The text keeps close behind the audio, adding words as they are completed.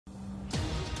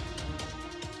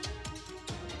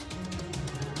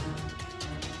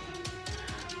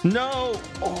No!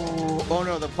 Oh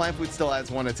no, the plant food still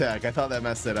adds 1 attack. I thought that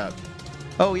messed it up.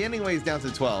 Oh, he anyways down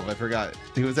to 12. I forgot.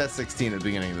 He was at 16 at the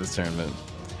beginning of this tournament.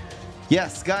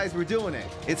 Yes, guys, we're doing it.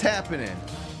 It's happening.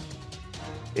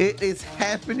 It is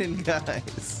happening,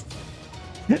 guys.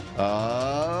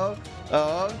 Oh,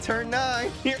 turn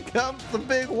 9. Here comes the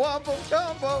big wombo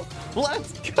combo.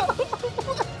 Let's go.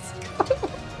 Let's go.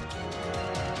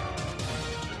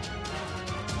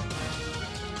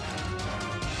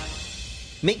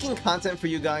 Making content for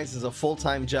you guys is a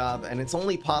full-time job, and it's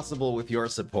only possible with your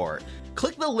support.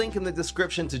 Click the link in the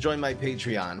description to join my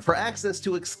Patreon for access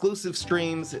to exclusive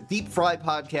streams, deep fry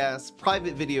podcasts,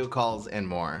 private video calls, and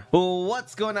more.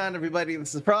 What's going on, everybody?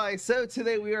 This is Fry. So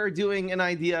today we are doing an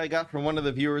idea I got from one of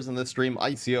the viewers in the stream,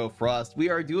 ICO Frost. We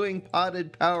are doing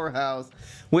Potted Powerhouse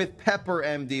with Pepper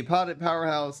MD. Potted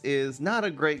Powerhouse is not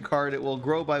a great card. It will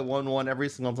grow by 1/1 every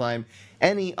single time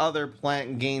any other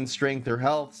plant gains strength or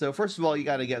health. So first of all, you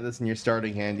got to get this in your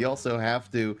starting hand. You also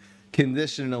have to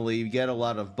conditionally get a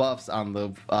lot of buffs on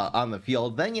the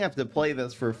field. Then you have to play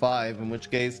this for 5, in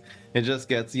which case it just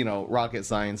gets, you know, rocket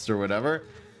science or whatever.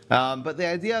 But the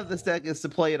idea of this deck is to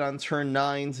play it on turn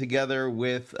 9 together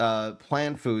with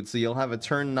plant food. So you'll have a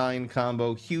turn 9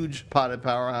 combo, huge Potted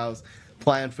Powerhouse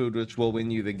plant food, which will win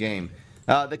you the game.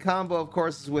 The combo, of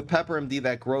course, is with Pepper MD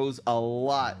that grows a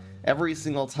lot. Every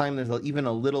single time there's even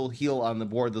a little heal on the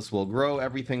board, this will grow.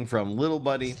 Everything from Little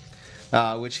Buddy,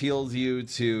 which heals you,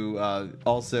 to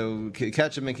also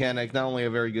catch a mechanic, not only a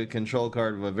very good control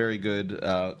card, but a very good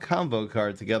combo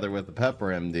card together with the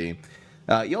Pepper MD.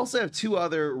 You also have 2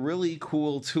 other really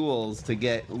cool tools to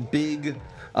get big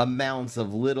amounts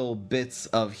of little bits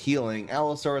of healing.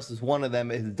 Allosaurus is one of them.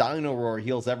 His Dino Roar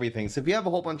heals everything. So if you have a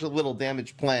whole bunch of little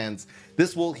damaged plants,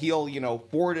 this will heal, you know,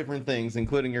 4 different things,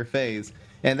 including your phase.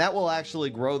 And that will actually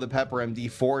grow the Pepper MD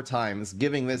 4 times,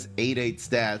 giving this 8/8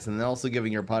 stats, and then also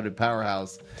giving your Potted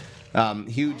Powerhouse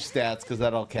huge stats, because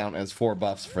that'll count as 4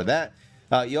 buffs for that.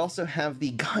 You also have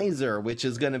the Geyser, which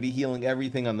is going to be healing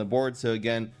everything on the board. So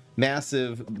again,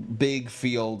 massive, big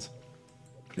field.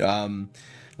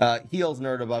 Heals in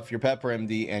order to buff your Pepper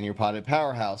MD and your Potted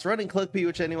Powerhouse. Running Clickbee,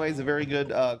 which anyway is a very good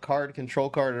control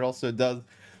card. It also does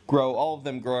grow, all of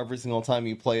them grow every single time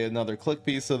you play another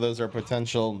Clickbee, so those are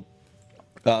potential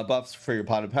buffs for your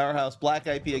Potted Powerhouse. Black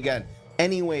IP, again,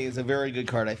 Anyway is a very good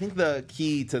card. I think the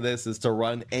key to this is to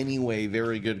run Anyway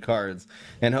very good cards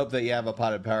and hope that you have a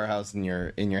Potted Powerhouse in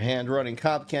your hand. Running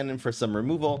Cob Cannon for some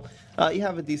removal. You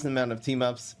have a decent amount of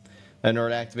team-ups in order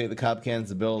to activate the Cob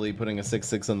Cannon's ability, putting a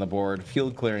 6/6 on the board,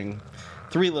 field clearing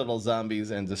 3 little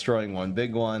zombies and destroying 1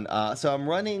 big one. So I'm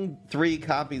running 3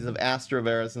 copies of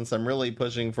Astrovera since I'm really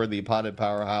pushing for the Potted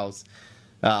Powerhouse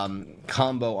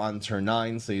combo on turn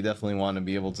 9, so you definitely want to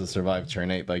be able to survive turn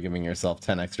 8 by giving yourself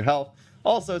 10 extra health.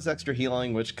 Also, it's extra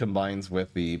healing, which combines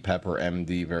with the Pepper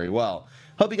MD very well.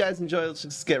 Hope you guys enjoy. Let's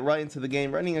just get right into the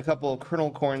game. Running a couple of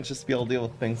Kernel Corns just to be able to deal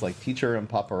with things like Teacher and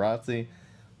Paparazzi.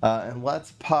 And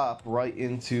let's pop right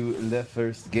into the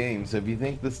first game. So if you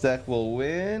think this deck will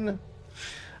win,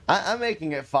 I'm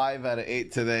making it 5 out of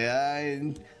 8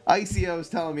 today. ICO is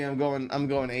telling me I'm going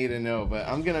 8-0, but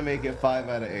I'm gonna make it 5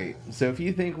 out of 8. So if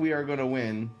you think we are gonna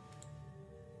win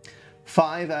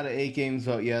 5 out of 8 games,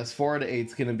 vote yes. 4 out of 8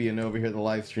 is gonna be an over here at the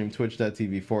live stream,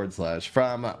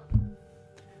 twitch.tv/from.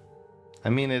 I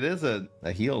mean, it is a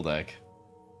heal deck.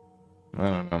 I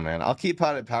don't know, man. I'll keep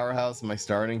Potted Powerhouse in my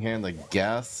starting hand, I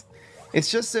guess. It's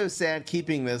just so sad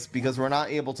keeping this because we're not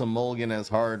able to mulligan as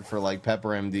hard for like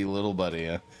Pepper MD Little Buddy.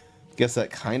 I guess that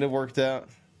kind of worked out.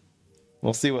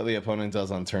 We'll see what the opponent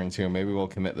does on turn 2. Maybe we'll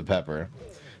commit the Pepper.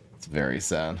 It's very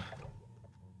sad.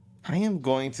 I am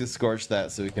going to Scorch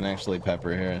that so we can actually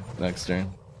Pepper here next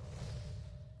turn.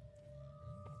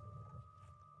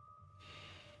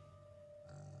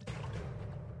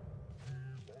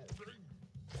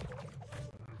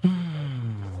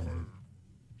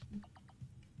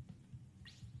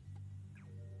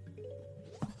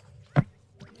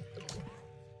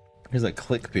 Here's a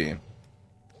Clickbee.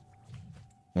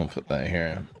 I'll put that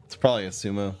here. It's probably a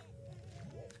Sumo.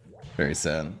 Very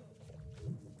sad.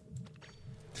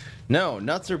 No,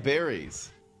 nuts or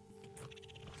berries.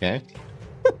 Okay.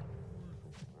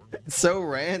 It's so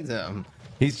random.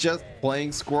 He's just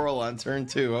playing squirrel on turn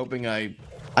 2, hoping I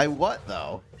what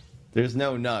though? There's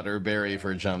no nut or berry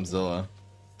for Jumpzilla.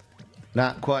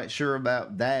 Not quite sure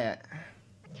about that.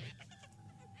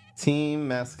 Team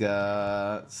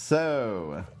mascot.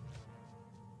 So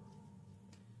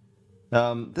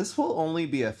this will only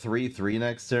be a 3/3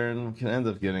 next turn. We can end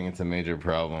up getting into major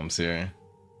problems here.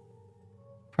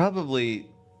 Probably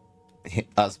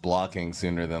us blocking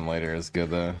sooner than later is good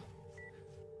though.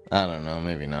 I don't know,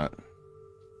 maybe not.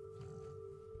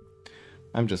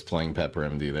 I'm just playing Pepper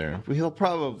MD there. He'll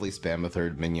probably spam a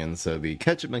third minion, so the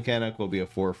ketchup mechanic will be a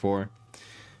 4/4.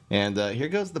 And here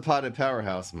goes the potted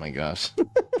powerhouse. Oh my gosh.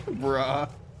 Bruh.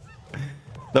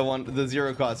 The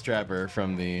zero cost trapper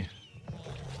from the...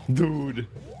 Dude.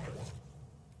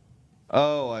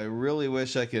 Oh, I really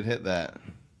wish I could hit that.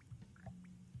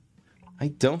 I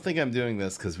don't think I'm doing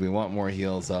this because we want more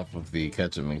heals off of the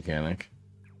ketchup mechanic.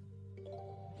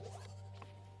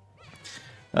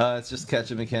 It's just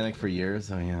ketchup mechanic for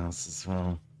years. Oh yeah, this is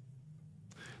well.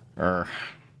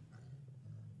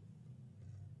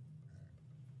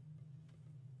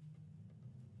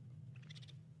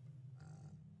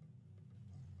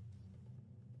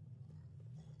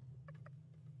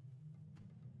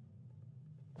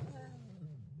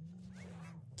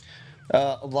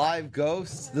 Live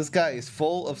Ghosts. This guy is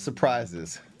full of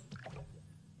surprises.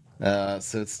 So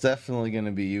it's definitely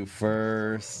gonna be you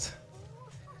first.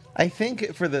 I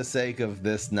think for the sake of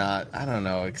this not, I don't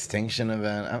know, extinction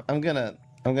event, I'm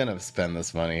gonna spend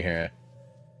this money here.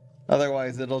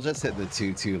 Otherwise, it'll just hit the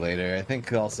 2/2 later. I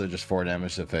think also just 4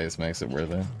 damage to face makes it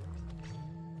worth it.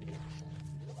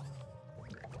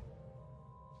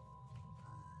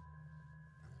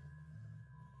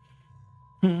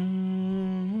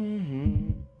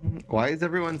 Why is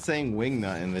everyone saying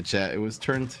wingnut in the chat? It was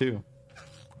turn 2.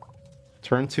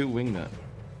 Turn 2 wingnut.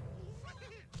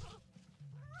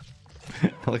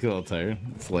 I look a little tired.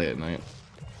 It's late at night.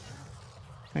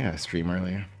 I got to stream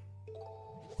earlier.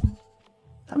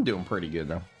 I'm doing pretty good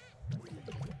though.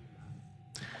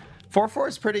 4/4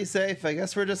 is pretty safe. I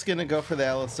guess we're just gonna go for the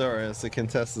Allosaurus. It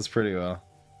contests this pretty well.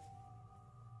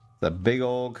 It's a big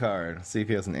old card. Let's see if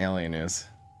he has an alien news.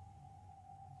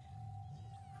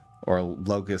 Or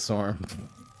Locust Orm.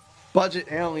 Budget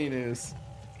alien news.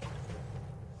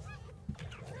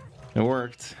 It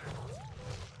worked.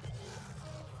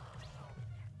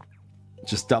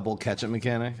 Just double ketchup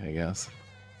mechanic, I guess.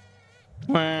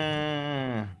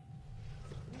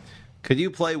 Could you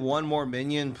play one more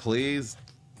minion, please?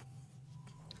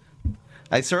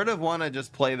 I sort of want to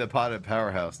just play the potted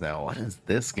powerhouse now. What is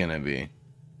this gonna be?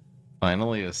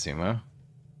 Finally, a sumo.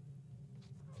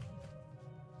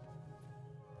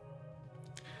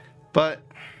 But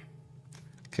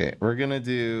okay, we're gonna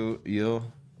do you.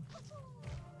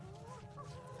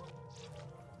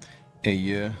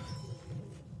 You.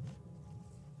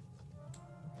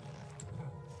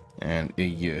 And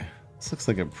you. This looks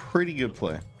like a pretty good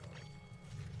play.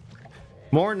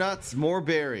 More nuts, more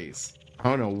berries. I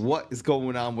don't know what is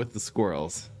going on with the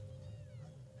squirrels.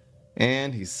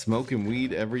 And he's smoking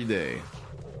weed every day.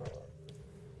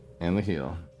 And the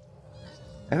heal.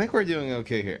 I think we're doing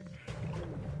okay here.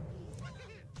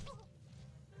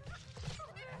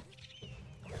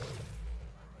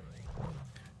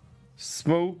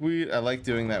 Smoke weed. I like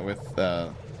doing that with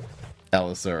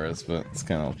Allosaurus, but it's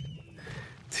kind of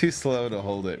too slow to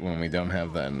hold it when we don't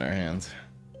have that in our hands.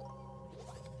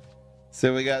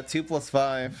 So we got 2 +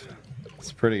 5.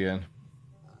 It's pretty good.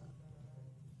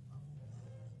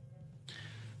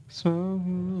 Smoke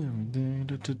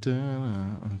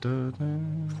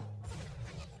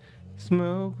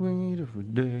weed every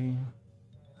day.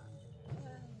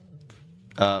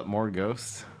 More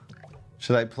ghosts.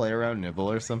 Should I play around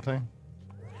Nibble or something?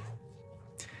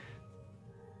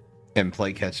 And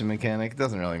play catch a mechanic? It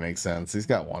doesn't really make sense. He's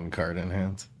got 1 card in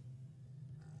hand.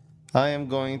 I am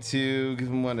going to give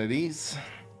him 1 of these.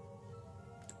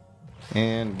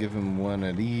 And give him 1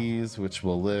 of these, which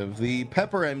will live. The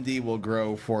Pepper MD will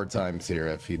grow 4 times here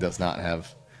if he does not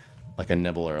have like a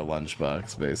nibble or a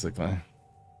lunchbox, basically.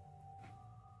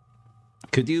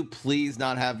 Could you please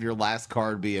not have your last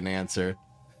card be an answer?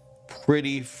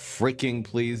 Pretty freaking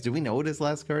please. Do we know what his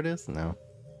last card is? No.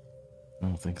 I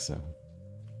don't think so.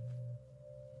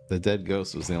 The dead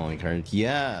ghost was the only card.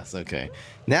 Yes, okay.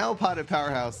 Now Potted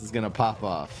Powerhouse is gonna pop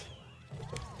off.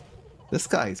 This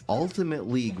guy's Ultimate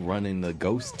League running the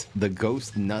ghost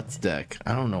nuts deck.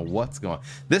 I don't know what's going on.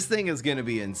 This thing is gonna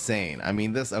be insane. I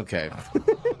mean this okay.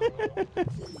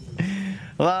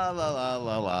 La la la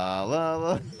la la la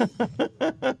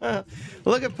la.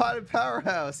 Look at Potted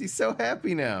Powerhouse. He's so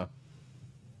happy now.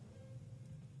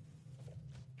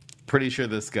 Pretty sure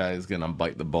this guy is gonna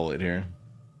bite the bullet here.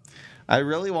 I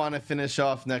really want to finish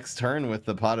off next turn with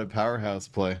the Potted Powerhouse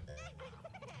play.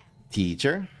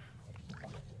 Teacher.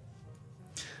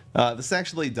 This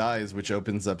actually dies, which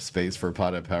opens up space for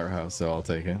Potted Powerhouse, so I'll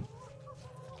take it.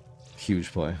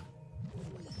 Huge play.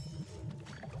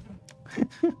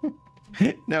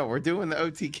 No, we're doing the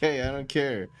OTK. I don't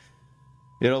care.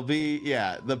 It'll be,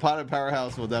 yeah, the Potted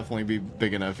Powerhouse will definitely be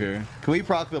big enough here. Can we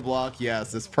proc the block?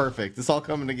 Yes, it's perfect. It's all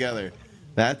coming together.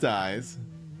 That dies.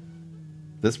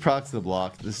 This procs the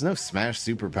block. There's no smash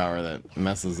superpower that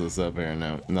messes this up here.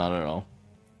 No, not at all.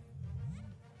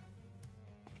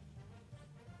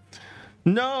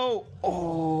 No!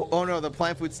 Oh no, the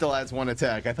plant food still adds 1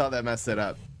 attack. I thought that messed it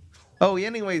up. Oh, he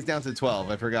anyways down to 12.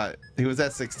 I forgot. He was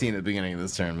at 16 at the beginning of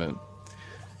this tournament.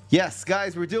 Yes,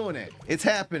 guys, we're doing it. It's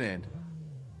happening.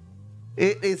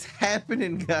 It is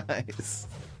happening, guys.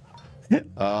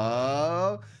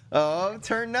 Oh,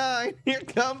 turn 9. Here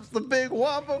comes the big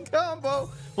wombo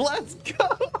combo. Let's go.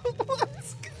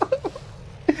 Let's go.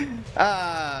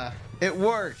 Ah, it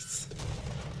works.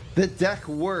 The deck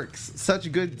works. Such a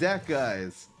good deck,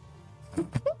 guys.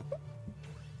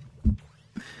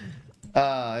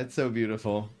 Ah, it's so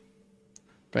beautiful.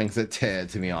 Brings a tear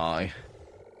to the eye.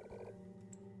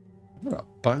 What a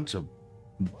bunch of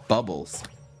bubbles.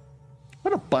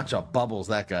 What a bunch of bubbles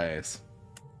that guy is.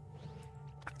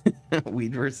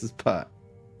 Weed versus pot.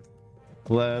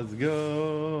 Let's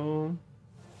go.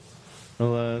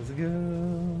 Let's go.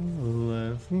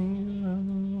 Let's go.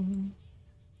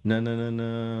 No, no, no,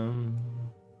 no.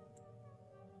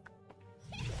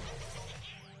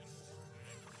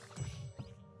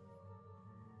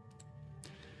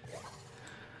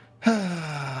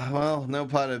 Well, no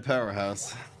potted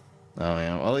powerhouse. Oh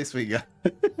yeah, well, at least we got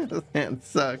this hand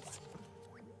sucks.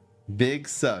 Big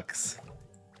sucks.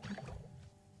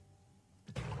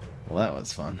 Well, that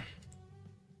was fun.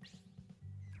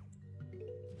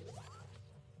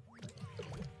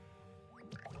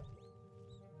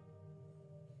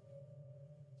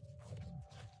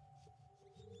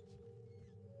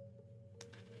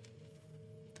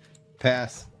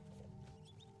 Pass.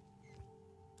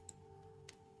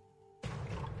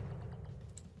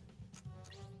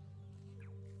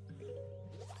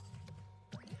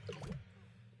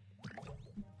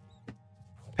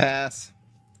 Pass.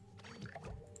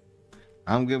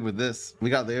 I'm good with this. We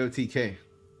got the OTK.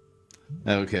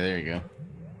 Okay, there you go.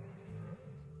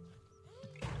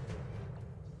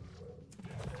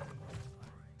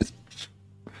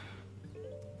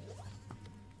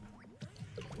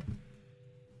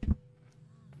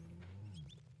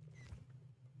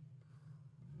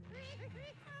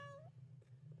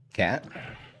 Cat.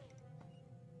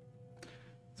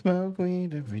 Smoke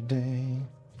weed every day.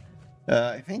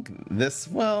 I think this,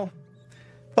 well,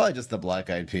 probably just the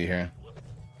black-eyed pea here.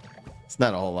 It's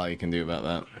not a whole lot you can do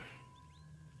about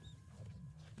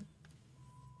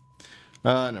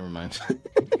that. Never mind.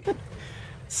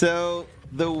 So,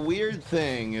 the weird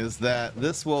thing is that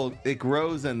this it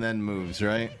grows and then moves,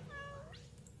 right?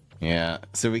 Yeah,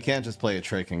 so we can't just play a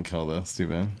trick and kill this, too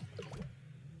bad.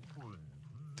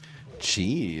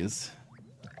 Cheese?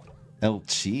 El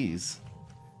Cheese?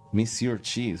 Monsieur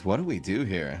Cheese. What do we do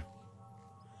here?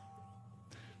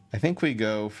 I think we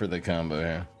go for the combo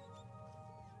here.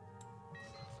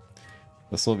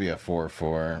 This will be a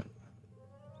 4-4.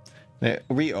 It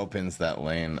reopens that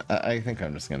lane. I think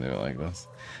I'm just going to do it like this.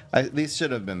 These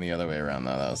should have been the other way around,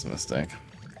 though. That was a mistake.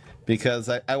 Because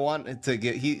I want it to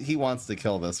get... He wants to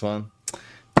kill this one.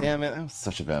 Damn it. That was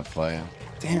such a bad play.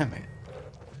 Damn it.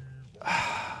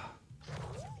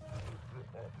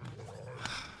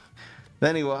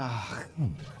 Anyway.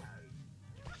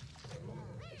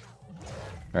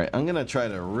 Alright, I'm going to try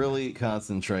to really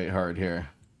concentrate hard here.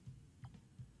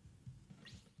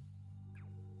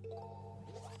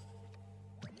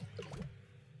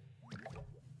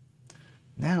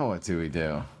 Now what do we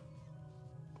do?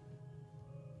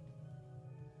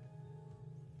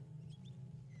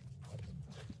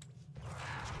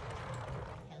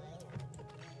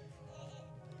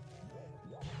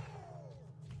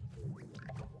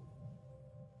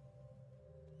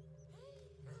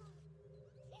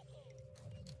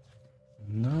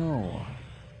 No.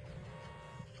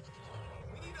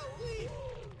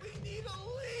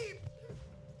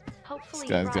 Hopefully, this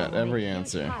guy's got every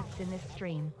answer. In this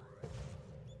stream.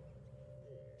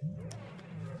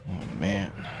 Oh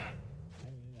man.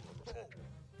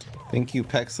 Thank you,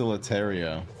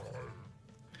 Pexilitario.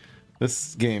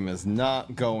 This game is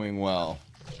not going well.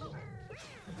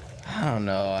 I don't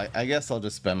know. I guess I'll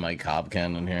just spend my Cobb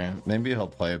Cannon here. Maybe he'll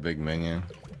play a big minion.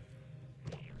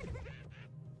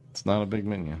 It's not a big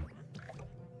minion.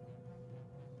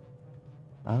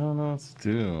 I don't know what to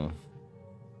do.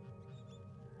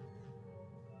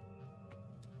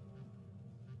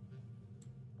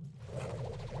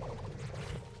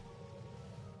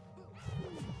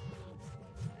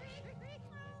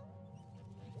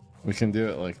 We can do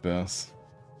it like this.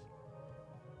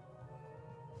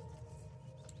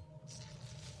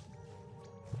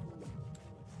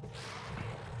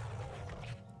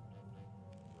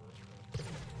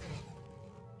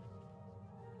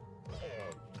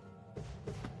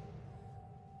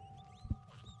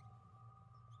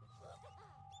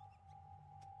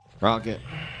 Rocket.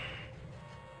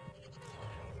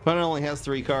 Opponent only has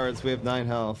 3 cards. We have 9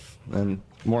 health and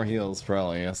more heals,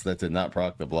 probably. Yes, that did not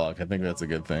proc the block. I think that's a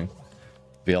good thing.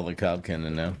 Be able to Cob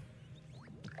Cannon now.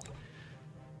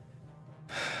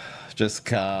 Just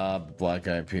Cobb. Black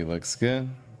IP looks good.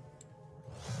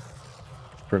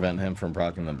 Prevent him from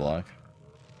procking the block.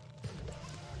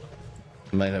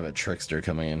 Might have a Trickster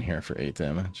coming in here for 8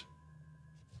 damage.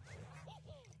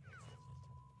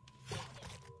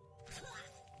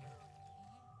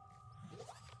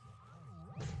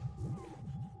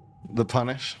 The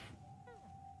punish.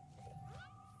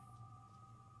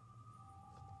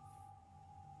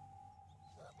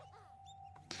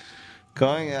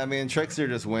 Going, I mean, Trickster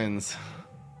just wins.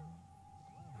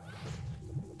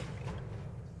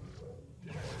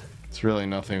 There's really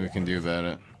nothing we can do about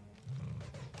it.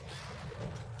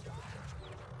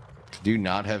 Could you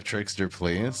not have Trickster,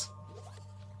 please?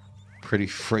 Pretty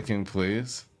freaking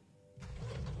please.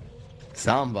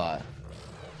 Soundbot.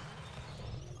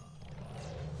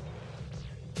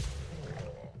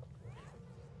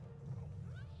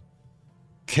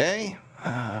 Okay,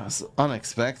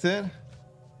 unexpected.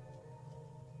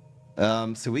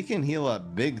 So we can heal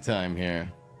up big time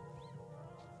here.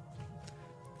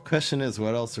 Question is,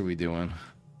 what else are we doing?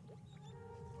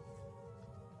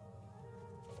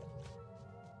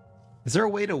 Is there a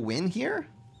way to win here?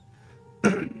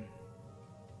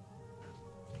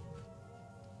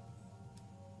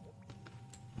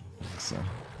 So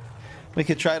we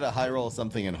could try to high roll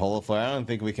something in Holoflare. I don't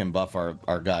think we can buff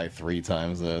our guy 3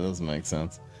 times though. It doesn't make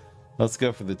sense. Let's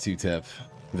go for the 2-tap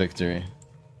victory.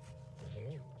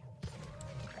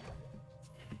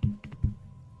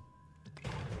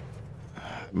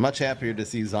 Much happier to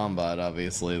see Zombot,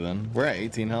 obviously, then. We're at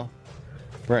 18 health.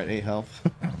 We're at 8 health.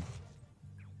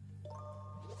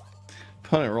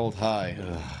 Opponent rolled high.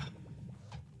 Ugh.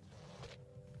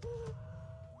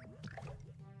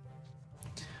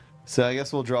 So I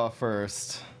guess we'll draw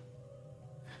first.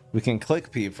 We can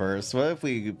click P first. What if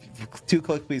we... 2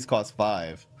 click P's cost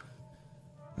 5?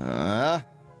 I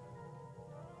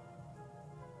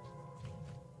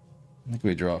think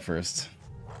we draw first.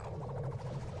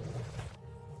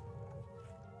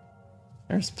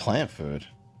 There's plant food.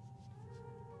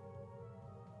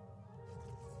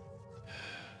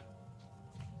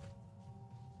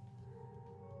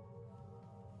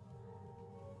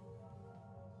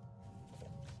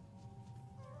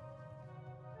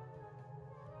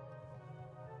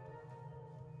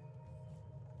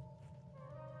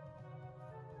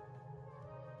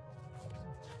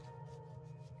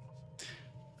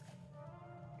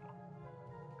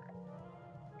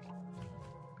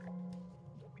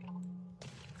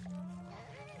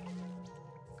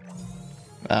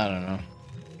 I don't know.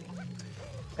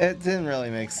 It didn't really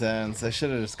make sense. I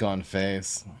should have just gone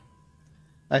face.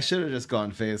 I should have just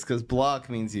gone face, because block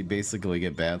means you basically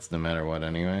get bats no matter what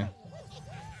anyway.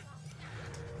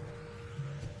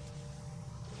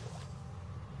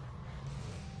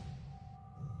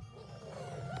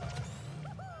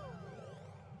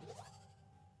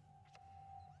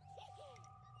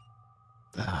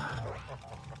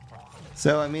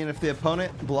 So, I mean, if the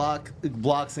opponent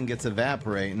blocks and gets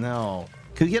evaporate, no.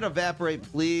 Could we get evaporate,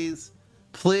 please?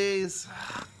 Please?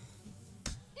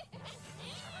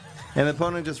 And the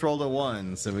opponent just rolled a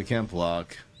 1, so we can't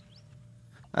block.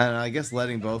 I don't know, I guess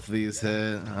letting both of these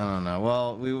hit, I don't know.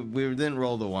 Well, we didn't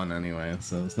roll the 1 anyway,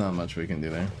 so there's not much we can do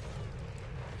there.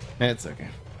 It's okay.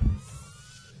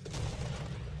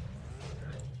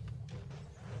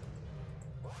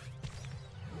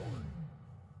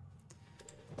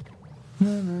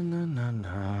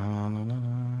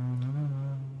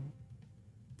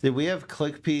 Did we have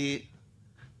ClickP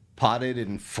potted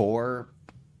in 4?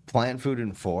 Plant food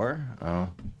in 4? Oh.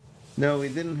 No, we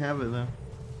didn't have it though.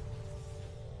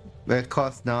 That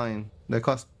cost 9. That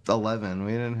cost 11.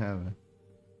 We didn't have it.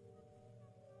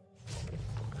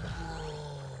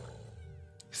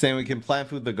 Saying we can plant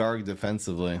food the Garg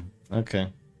defensively.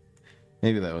 Okay.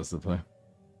 Maybe that was the play.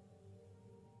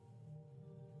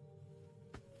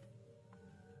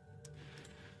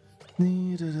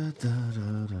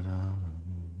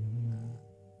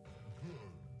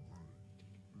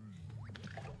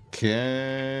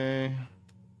 Okay.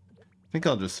 I think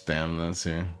I'll just spam this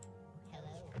here.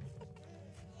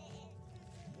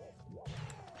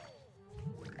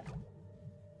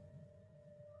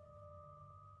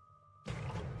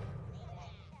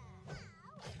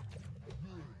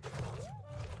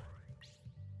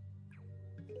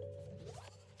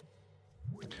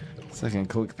 Second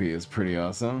ClickP is pretty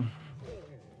awesome.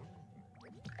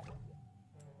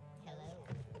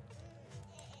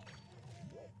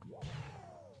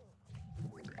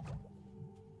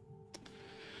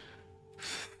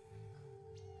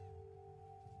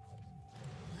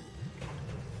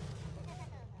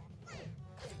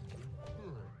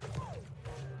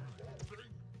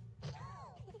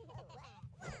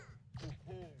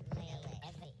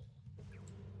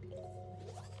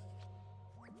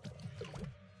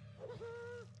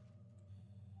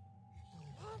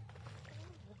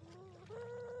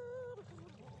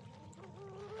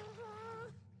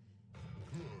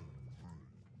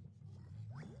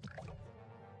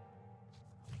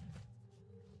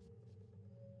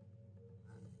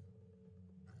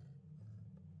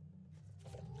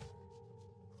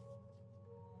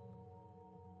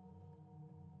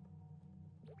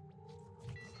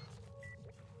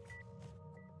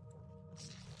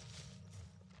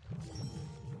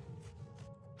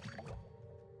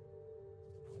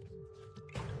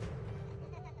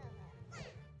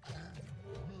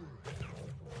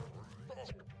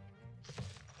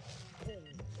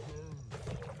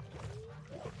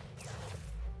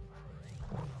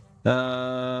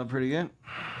 Pretty good.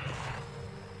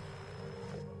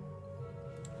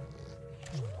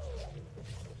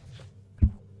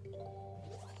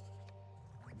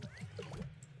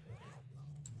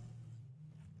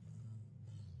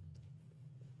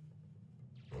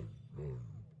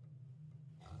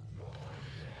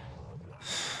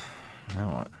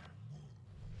 Now what?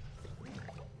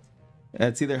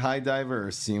 It's either high diver or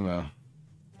sumo.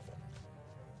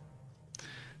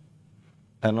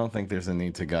 I don't think there's a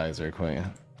need to geyser quite yet.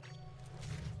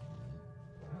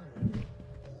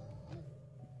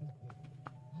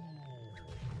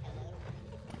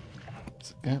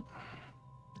 Yep.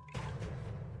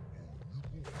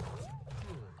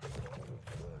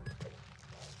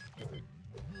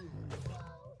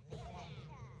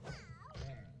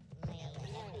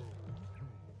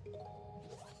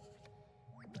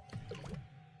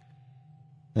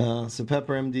 So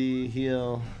Pepper MD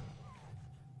heal.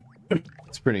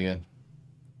 It's pretty good.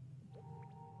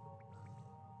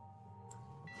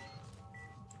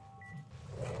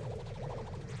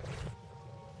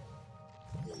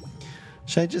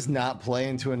 Should I just not play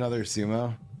into another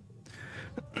sumo?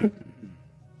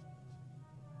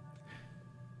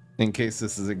 In case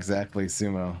this is exactly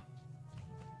sumo.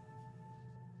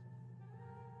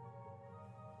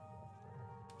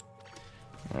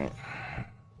 All right.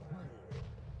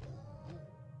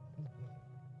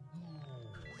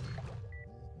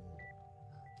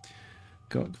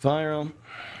 Going viral.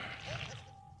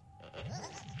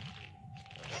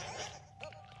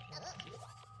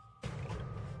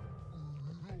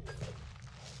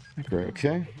 We're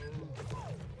okay.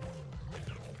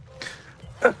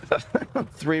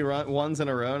 3 ones in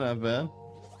a row, not bad.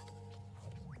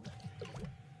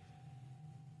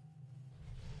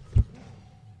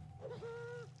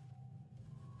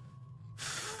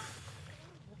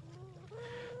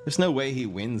 There's no way he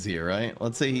wins here, right?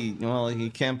 Let's say he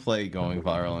can't play going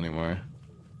viral anymore.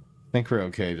 I think we're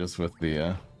okay just with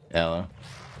the aloe.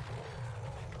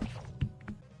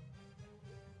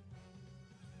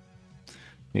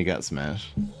 He got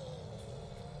smashed.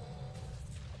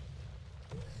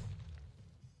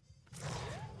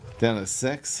 Down to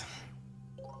 6.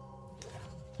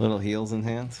 Little heals in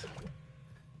hand.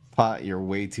 Pot, you're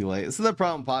way too late. This is the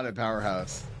problem, Pot at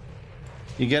Powerhouse.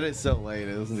 You get it so late,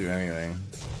 it doesn't do anything.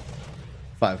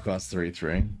 5 costs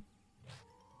 3/3.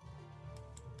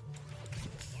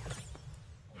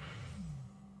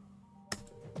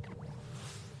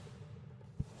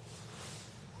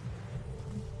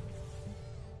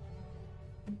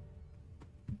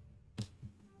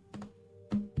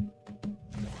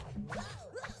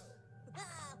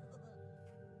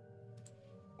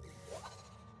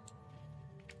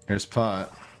 Here's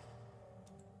Pot.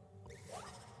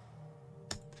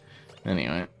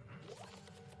 Anyway.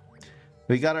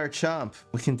 We got our chomp.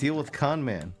 We can deal with Con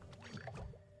Man.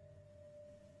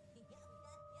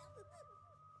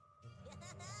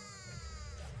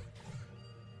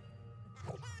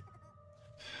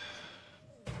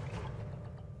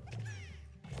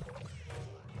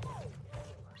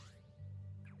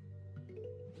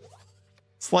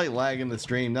 Slight lag in the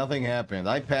stream. Nothing happened.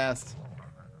 I passed.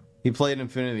 He played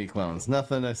Infinity Clones.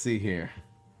 Nothing to see here.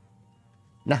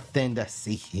 Nothing to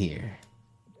see here.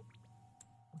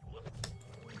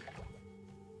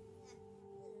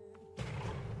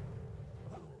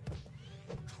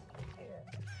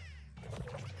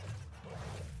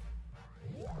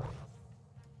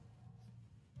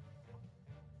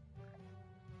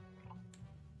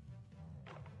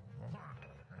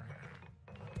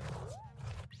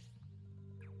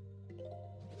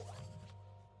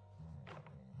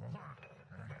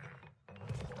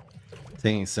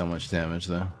 Taking so much damage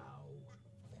though.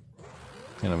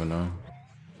 Kind of annoying.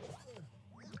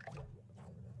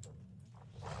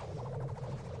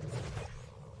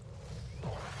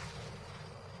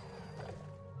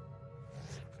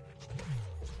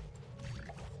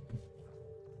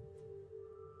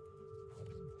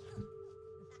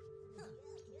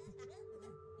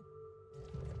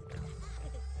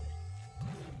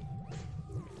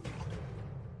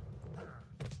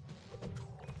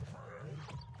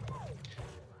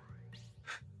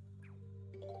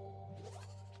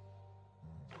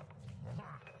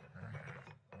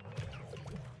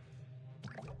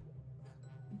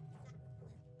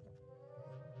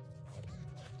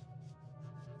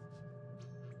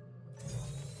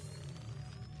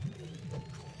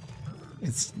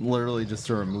 It's literally just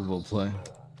a removal play.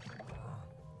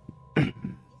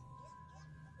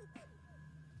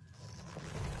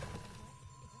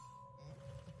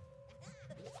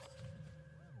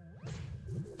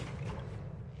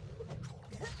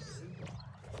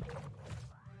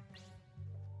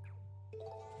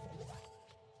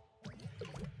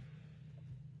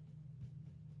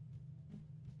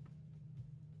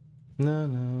 No,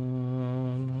 no,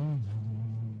 no,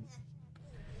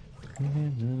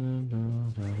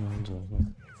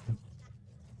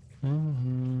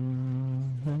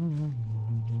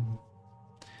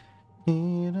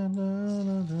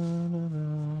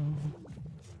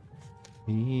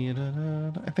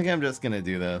 I think I'm just gonna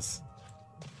do this.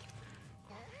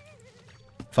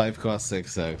 5 cost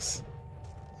 6/6.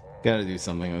 Gotta do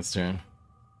something this turn.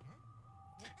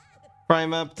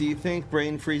 Prime up, do you think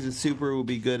Brain Freeze's super will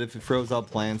be good if it froze all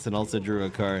plants and also drew a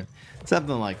card?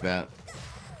 Something like that.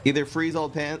 Either freeze all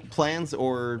plants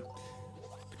or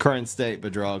current state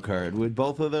but draw a card. Would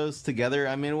both of those together?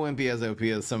 I mean, it wouldn't be as OP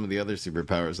as some of the other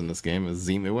superpowers in this game.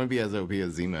 It wouldn't be as OP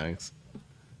as Z-Max.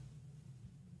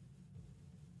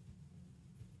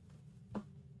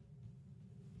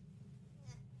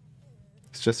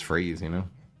 It's just freeze, you know?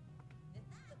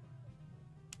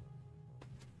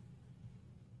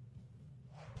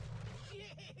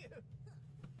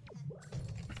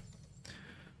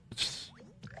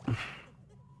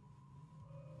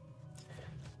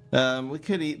 We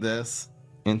could eat this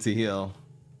into heal.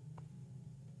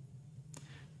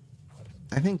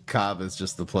 I think Cobb is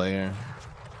just the player.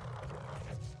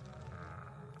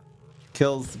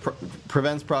 Kills,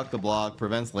 prevents proc the block,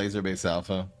 prevents laser base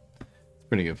alpha.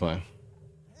 Pretty good play.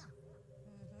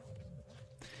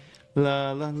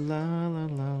 La la la la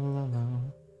la la la.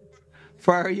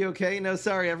 Far, are you okay? No,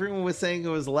 sorry. Everyone was saying it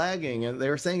was lagging, and they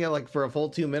were saying it like for a full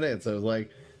 2 minutes. I was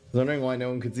like, wondering why no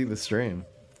one could see the stream.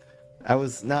 I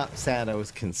was not sad, I was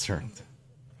concerned.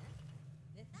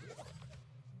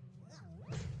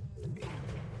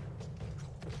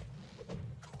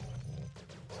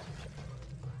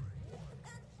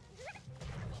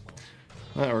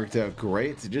 That worked out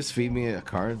great. To just feed me a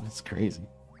card? That's crazy.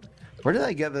 Where did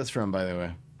I get this from, by the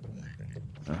way?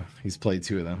 Oh, he's played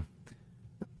 2 of them.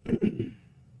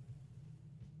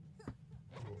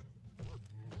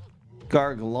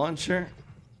 Garg launcher.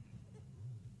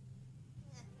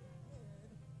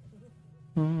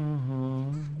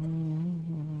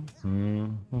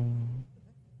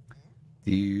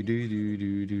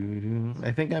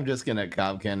 I think I'm just gonna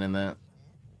Cobb Cannon that.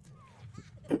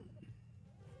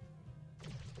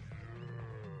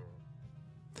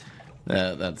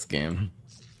 That's game.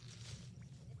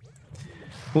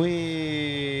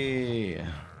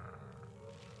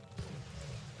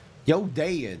 Yo,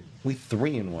 dead. We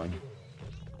 3-1.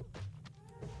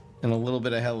 And a little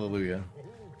bit of hallelujah.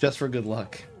 Just for good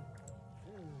luck.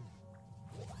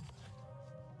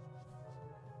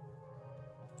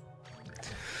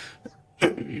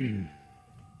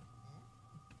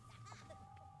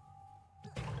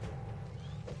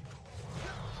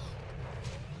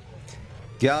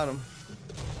 Got him.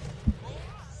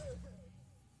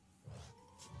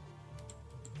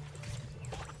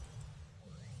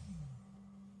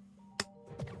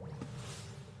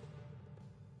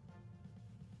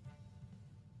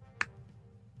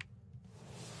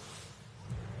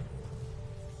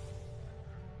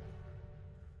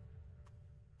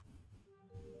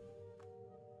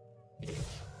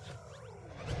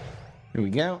 Here we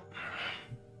go.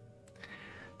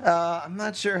 I'm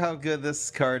not sure how good this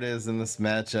card is in this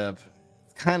matchup.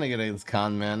 It's kind of good against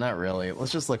Con Man, not really.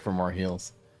 Let's just look for more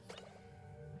heals.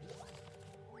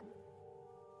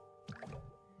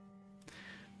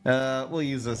 We'll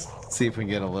use this, see if we can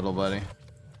get a little buddy.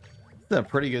 It's a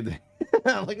pretty good.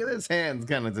 Look at his hands,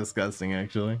 kind of disgusting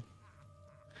actually.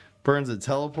 Burns a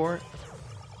teleport.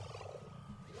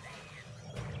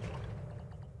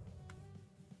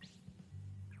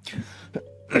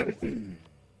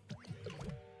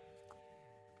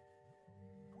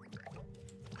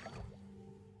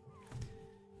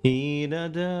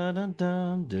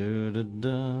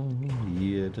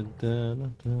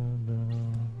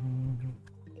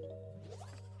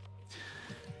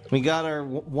 We got our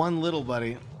one little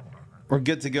buddy. We're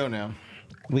good to go now.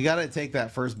 We gotta take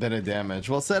that first bit of damage.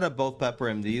 We'll set up both Pepper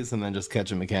MDs and then just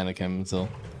catch a Mechanic him until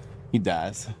he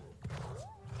dies.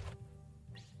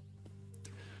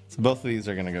 So both of these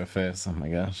are gonna go face. Oh my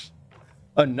gosh.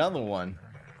 Another one.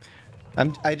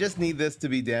 I just need this to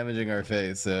be damaging our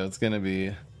face, so it's gonna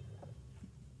be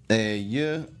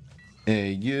a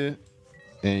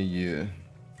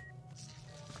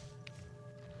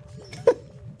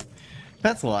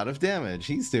That's a lot of damage.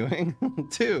 He's doing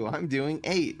 2. I'm doing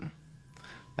 8.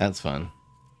 That's fun.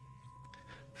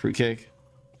 Fruitcake.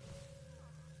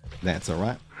 That's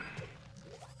alright.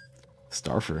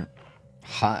 Starfruit.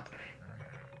 Hot.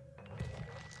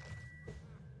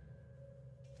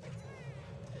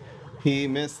 He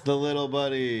missed the little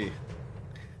buddy.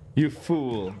 You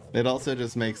fool. It also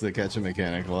just makes the catch a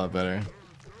mechanic a lot better.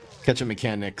 Catch a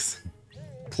mechanics.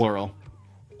 Plural.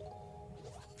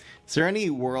 Is there any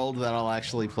world that I'll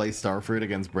actually play Starfruit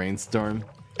against Brainstorm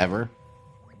ever?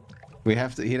 He'd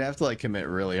have to like commit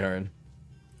really hard.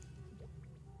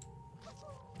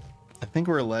 I think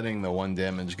we're letting the 1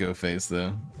 damage go face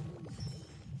though.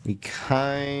 We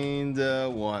kinda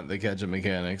want the catch-up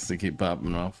mechanics to keep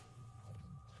popping off.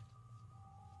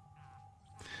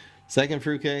 Second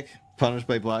fruitcake, punished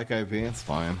by Black IP, it's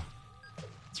fine.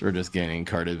 So we're just gaining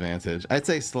card advantage. I'd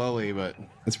say slowly, but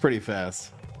it's pretty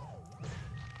fast.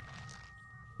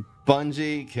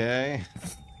 Bungie, okay.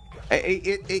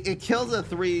 It kills a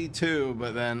 3-2,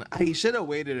 but then he should have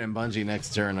waited in Bungie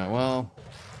next turn. Well,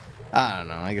 I don't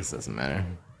know. I guess it doesn't matter.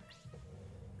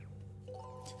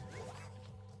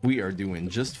 We are doing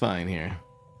just fine here.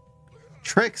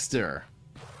 Trickster.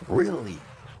 Really?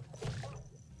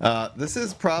 This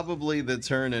is probably the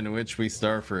turn in which we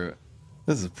Starfruit.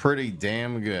 This is pretty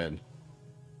damn good.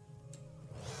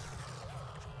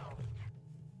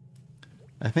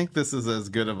 I think this is as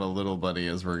good of a little buddy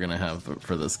as we're gonna have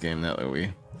for this game now that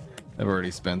we have already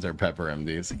spent our Pepper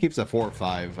MDs. It keeps a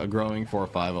 4-5, a growing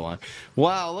 4-5 alive.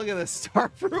 Wow, look at this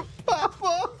Starfruit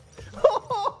pop-up!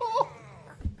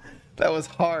 That was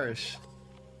harsh.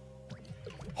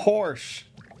 Horse.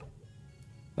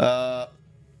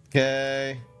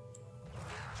 Okay.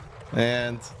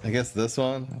 And I guess this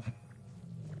one.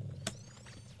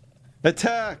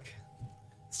 Attack!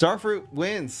 Starfruit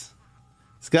wins.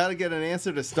 It's got to get an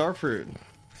answer to Starfruit.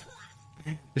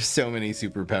 There's so many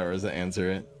superpowers that answer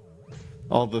it.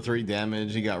 All the 3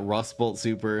 damage. You got Rust Bolt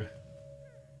super.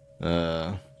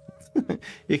 You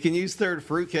can use third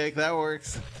fruitcake. That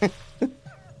works.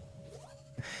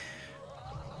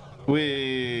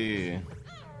 Wee.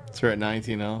 So we're at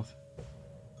 19 health.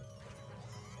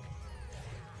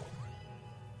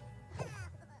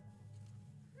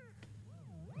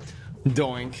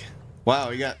 Doink.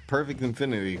 Wow, he got perfect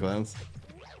infinity clouds.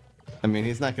 I mean,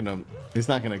 he's not gonna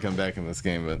come back in this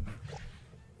game, but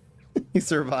he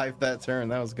survived that turn.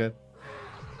 That was good.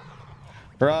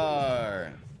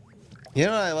 Roar. You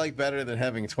know what I like better than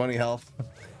having 20 health?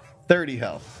 30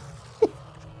 health.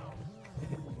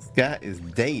 This guy is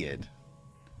dead.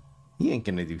 He ain't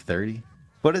gonna do 30.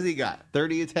 What does he got?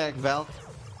 30 attack Val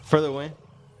for the win?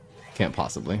 Can't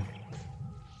possibly.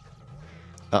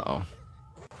 Uh-oh.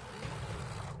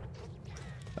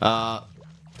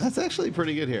 That's actually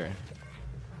pretty good here.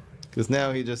 Because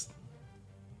now he just...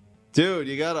 Dude,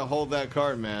 you gotta hold that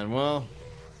card, man. Well,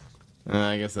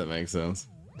 I guess that makes sense.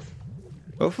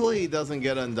 Hopefully he doesn't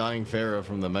get Undying Pharaoh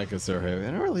from the Mechasaur here.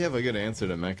 I don't really have a good answer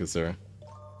to Mechasaur.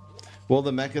 Will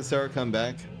the Mechasaur come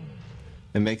back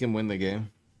and make him win the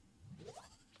game?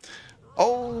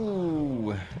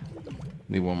 Oh!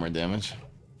 Need 1 more damage.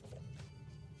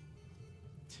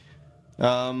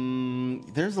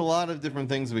 There's a lot of different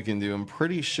things we can do. I'm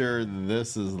pretty sure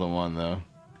this is the one, though.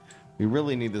 We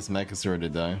really need this Mechasaur to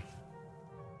die.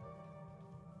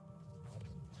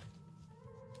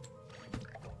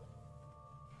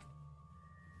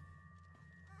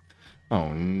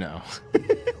 Oh, no.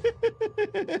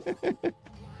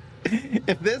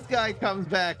 If this guy comes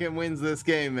back and wins this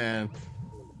game, man,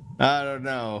 I don't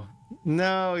know.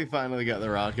 No, he finally got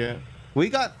the rocket. We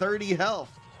got 30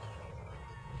 health.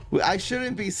 I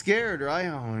shouldn't be scared, right?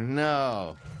 Oh,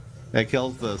 no. That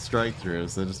kills the strike through,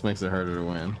 so it just makes it harder to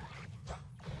win.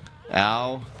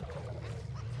 Ow.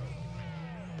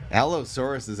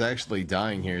 Allosaurus is actually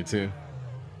dying here, too.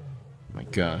 Oh my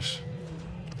gosh.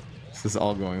 This is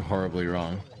all going horribly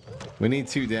wrong. We need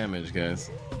 2 damage, guys.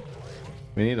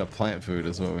 We need a plant food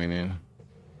is what we need.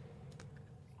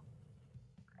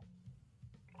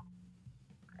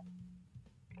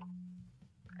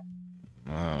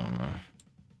 I don't know.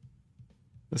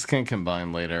 This can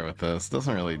combine later with this.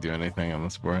 Doesn't really do anything on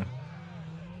this board.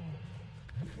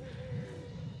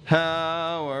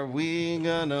 How are we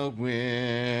gonna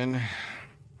win?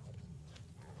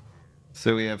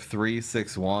 So we have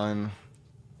 3-6-1,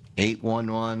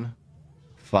 8-1-1,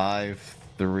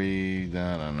 5-3.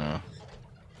 I don't know.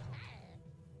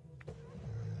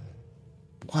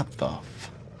 What the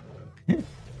f?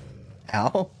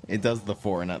 Ow? It does the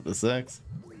 4, not the 6.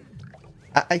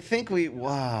 I think we...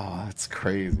 Wow, that's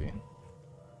crazy.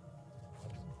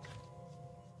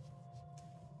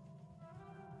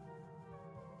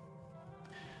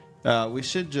 We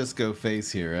should just go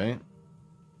face here, right?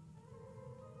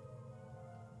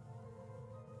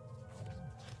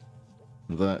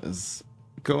 That is...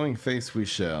 Going face we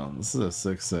shall. This is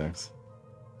a 6-6.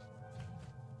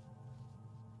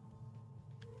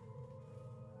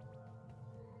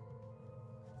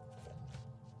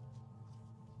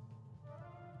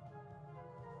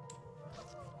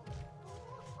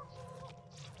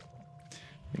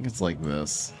 I think it's like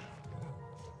this.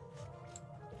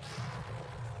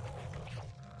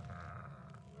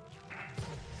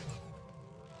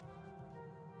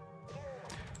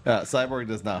 Cyborg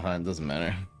does not hunt. Doesn't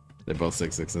matter. They're both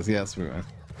 6/6s. Yes, we win.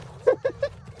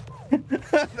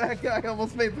 That guy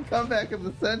almost made the comeback of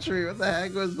the century. What the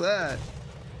heck was that?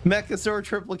 Mechasaur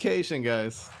triplication,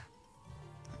 guys.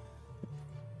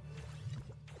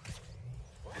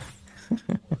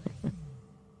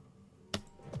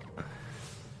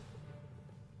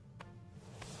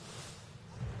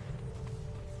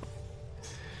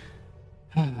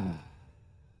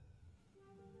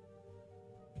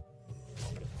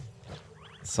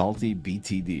 Salty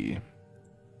BTD.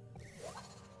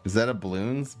 Is that a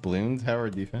Bloons? Bloons Tower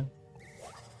Defense?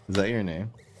 Is that your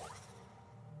name?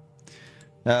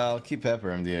 I'll keep Pepper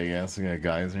MD, I guess. We got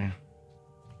Geyser.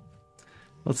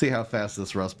 Let's see how fast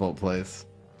this Rust Bolt plays.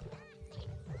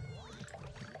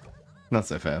 Not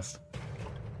so fast.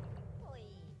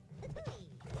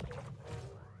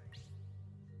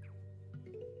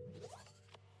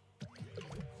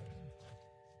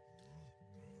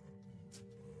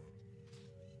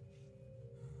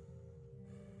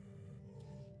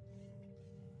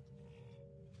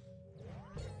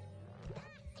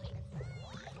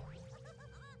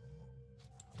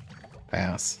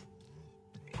 Pass.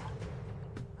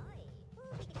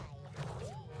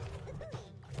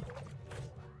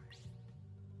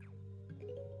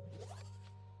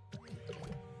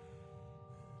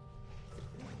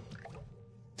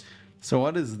 So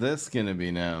what is this gonna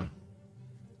be now?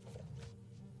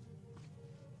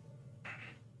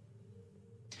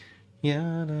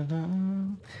 Yeah,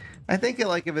 I think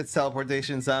like if it's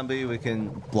teleportation zombie, we can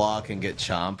block and get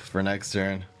chomp for next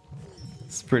turn.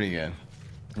 It's pretty good.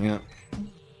 Yeah.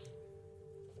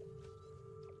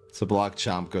 So block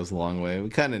chomp goes a long way. We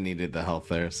kind of needed the health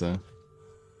there, so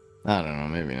I don't know,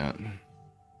 maybe not.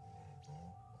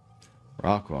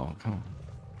 Rockwall, come on.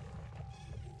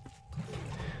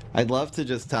 I'd love to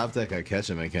just top deck a catch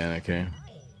a mechanic here.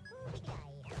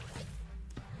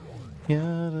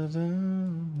 Yeah, I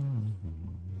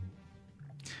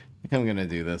think I'm gonna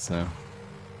do this now.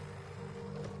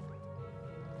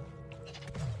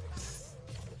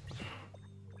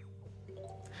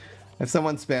 If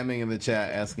someone's spamming in the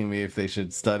chat asking me if they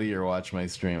should study or watch my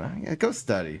stream, yeah, go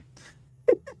study.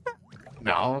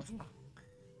 No.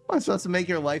 I'm supposed to make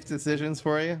your life decisions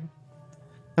for you?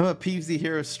 I'm a Peevesy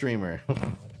Hero streamer.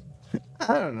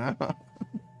 I don't know.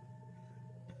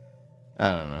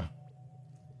 I don't know.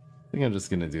 I think I'm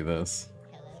just gonna do this.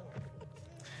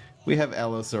 We have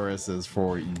Allosauruses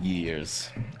for years.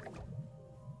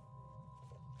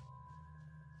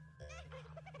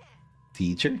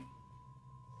 Teacher?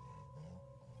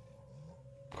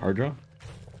 Card draw?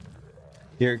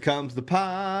 Here comes the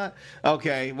pot.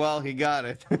 Okay, well, he got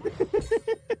it.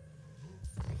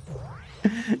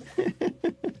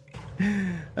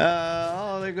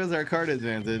 Oh, there goes our card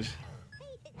advantage.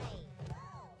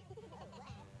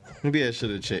 Maybe I should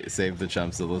have saved the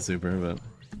Chumpzilla Super, but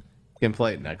can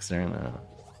play it next turn.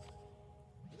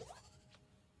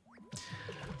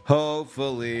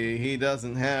 Hopefully he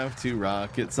doesn't have two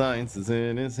rocket sciences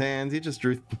in his hands. He just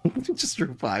drew he just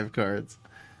drew 5 cards.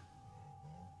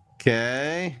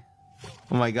 Okay.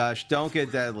 Oh my gosh, don't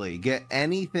get deadly. Get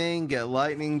anything, get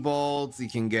lightning bolts, you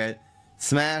can get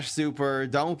smash super,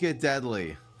 don't get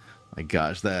deadly. My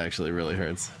gosh, that actually really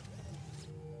hurts.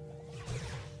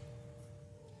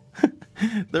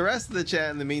 The rest of the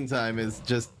chat in the meantime is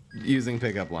just using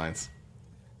pickup lines.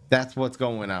 That's what's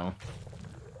going on.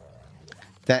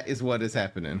 That is what is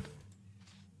happening.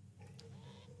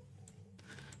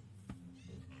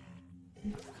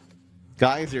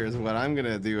 Geyser is what I'm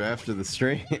gonna do after the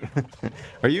stream.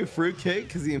 Are you fruitcake?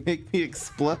 Because you make me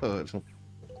explode.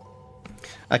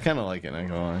 I kind of like it, I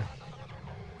go on.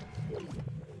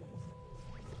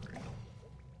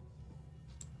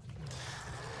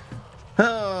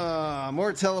 Oh,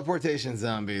 more teleportation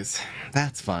zombies.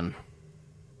 That's fun.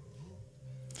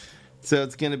 So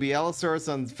it's going to be Allosaurus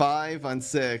on 5 on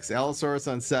 6, Allosaurus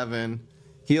on 7,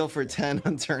 heal for 10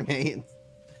 on turn 8.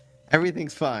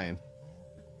 Everything's fine.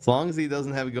 As long as he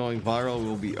doesn't have it going viral,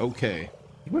 we'll be okay.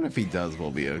 Even if he does, we'll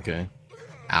be okay.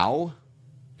 Ow.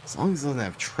 As long as he doesn't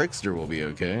have Trickster, we'll be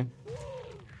okay.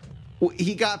 Well,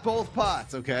 he got both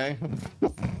pots, okay?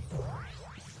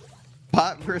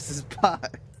 Pot versus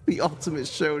pot. The ultimate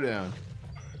showdown.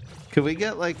 Could we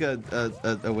get like a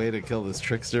way to kill this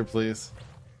Trickster, please?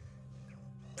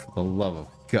 For the love of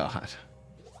God.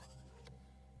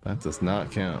 That does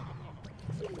not count.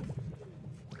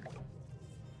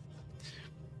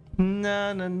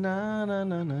 Na na na na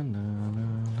na na na na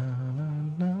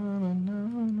na na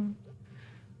na.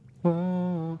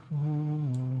 Whoa.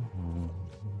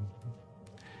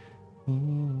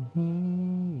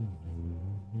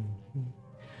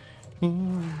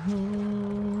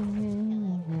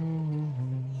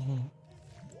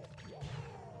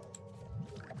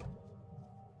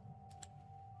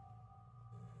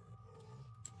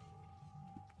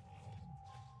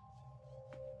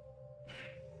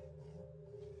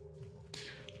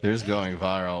 There's going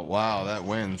viral. Wow, that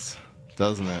wins,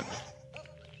 doesn't it?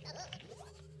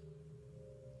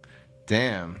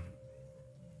 Damn.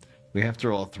 We have to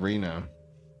roll 3 now.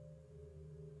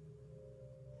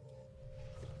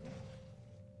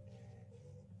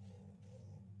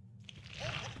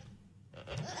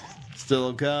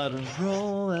 Still gotta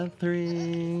roll at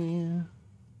 3.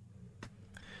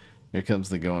 Here comes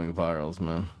the going virals,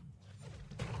 man.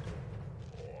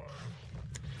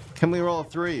 Can we roll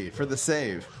 3 for the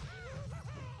save?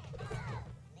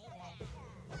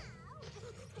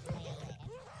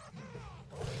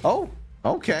 Oh,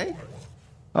 okay.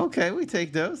 Okay, we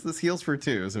take those. This heals for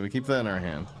 2, so we keep that in our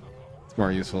hand. It's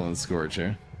more useful than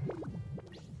Scorcher.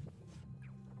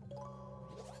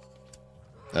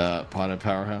 Potted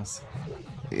Powerhouse.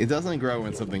 It doesn't grow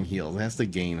when something heals. It has to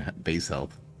gain base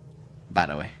health. By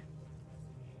the way.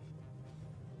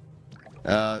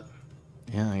 Yeah,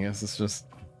 I guess it's just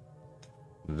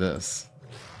this.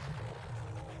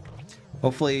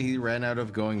 Hopefully he ran out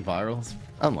of going virals.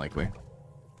 Unlikely.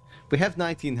 We have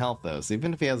 19 health though, so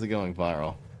even if he has a going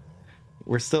viral,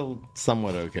 we're still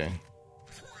somewhat okay.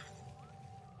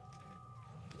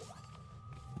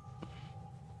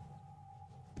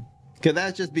 Could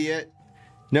that just be it?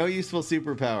 No useful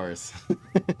superpowers.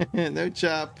 No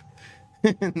chop.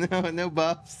 No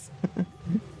buffs.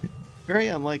 Very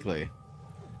unlikely.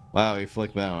 Wow, he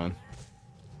flicked that one.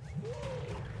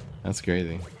 That's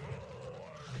crazy.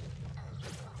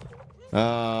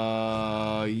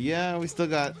 Yeah, we still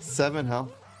got 7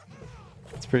 health.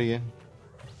 That's pretty good.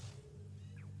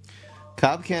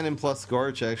 Cob Cannon plus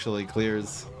Scorch actually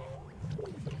clears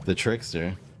the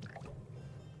Trickster.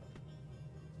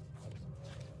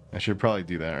 I should probably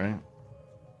do that, right?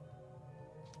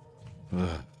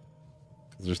 Ugh.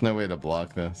 There's no way to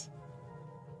block this.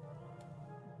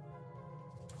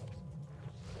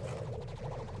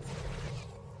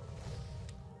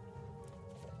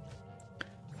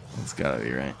 It's gotta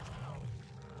be right.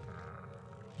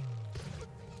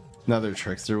 Another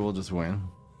Trickster will just win.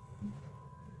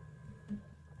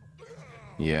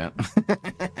 Yeah.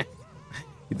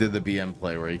 He did the BM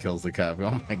play where he kills the cop.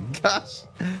 Oh my gosh.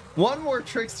 1 more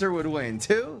Trickster would win.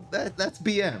 2? That's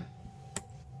BM.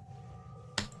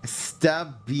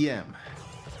 Stab BM.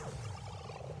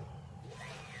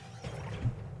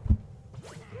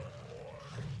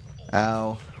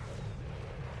 Ow.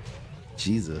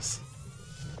 Jesus.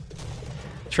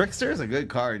 Trickster is a good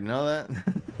card, you know that?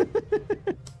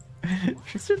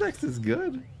 Trickster decks is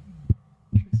good.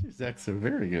 Trickster's decks are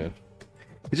very good.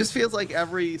 It just feels like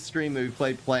every stream that we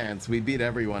play Plants, we beat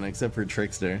everyone except for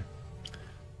Trickster.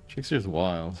 Trickster's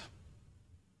wild.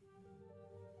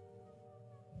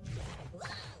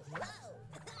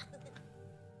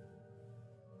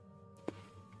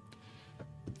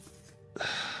 I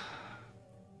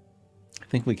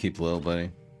think we keep Lil,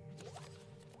 buddy.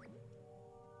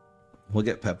 We'll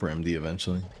get Pepper MD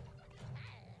eventually.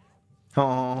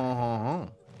 Oh,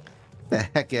 the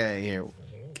heck out of here.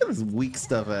 Get this weak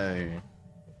stuff out of here.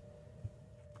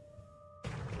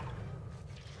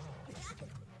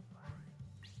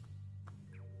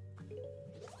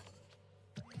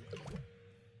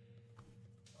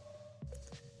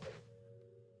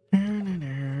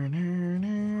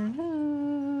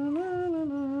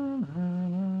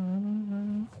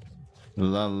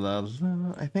 La la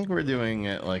la. I think we're doing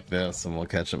it like this, and we'll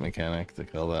catch a mechanic to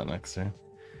kill that next turn.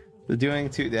 The doing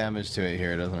 2 damage to it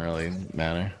here doesn't really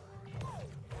matter.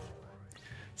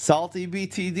 Salty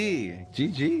BTD.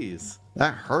 GG's.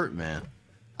 That hurt, man.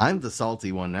 I'm the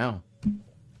salty one now.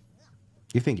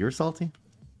 You think you're salty?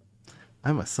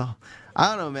 I'm a salt. I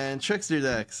don't know, man. Trickster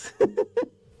decks.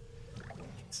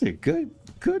 It's a good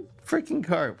freaking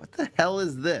card. What the hell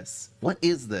is this? What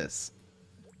is this?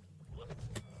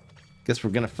 Guess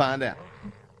we're gonna find out.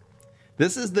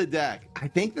 This is the deck. I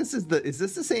think this is the... Is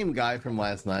this the same guy from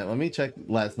last night? Let me check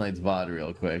last night's VOD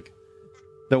real quick.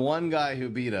 The one guy who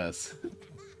beat us.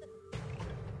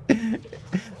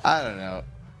 I don't know.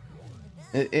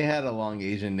 It had a long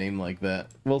Asian name like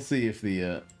that. We'll see if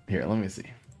the... Here, let me see.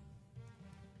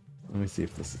 Let me see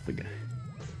if this is the guy.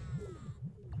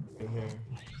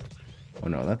 Oh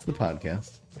no, that's the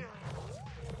podcast.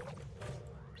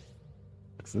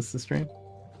 Is this the stream?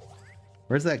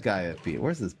 Where's that guy that beat?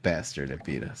 Where's this bastard that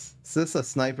beat us? Is this a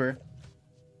sniper?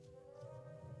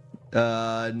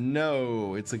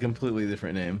 No, it's a completely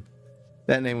different name.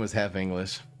 That name was half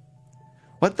English.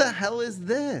 What the hell is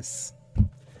this?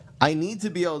 I need to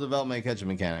be able to develop my catch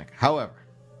mechanic. However.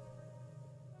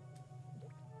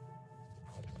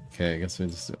 Okay, I guess we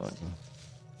just do it like that.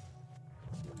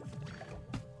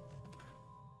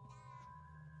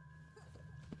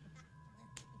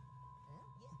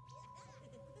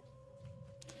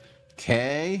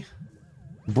 Okay.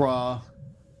 Bruh.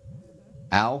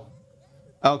 Ow.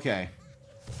 Okay.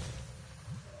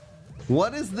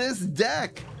 What is this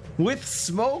deck with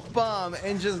smoke bomb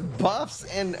and just buffs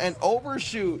and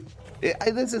overshoot?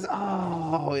 This is,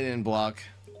 oh, it didn't block.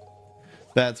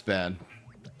 That's bad.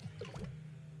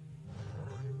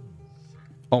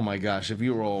 Oh my gosh, if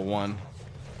you roll a 1.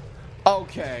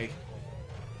 Okay.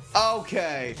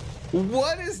 Okay.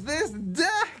 What is this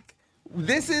deck?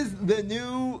 This is the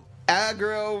new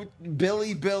aggro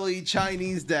Billy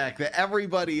Chinese deck that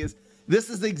everybody is. This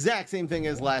is the exact same thing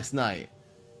as last night.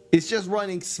 It's just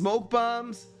running smoke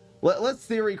bombs. Let's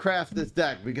theory craft this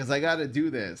deck because I gotta do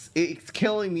this. It's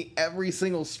killing me every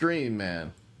single stream,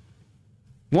 man.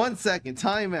 1 second,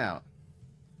 timeout.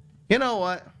 You know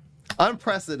what?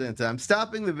 Unprecedented. I'm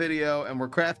stopping the video and we're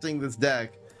crafting this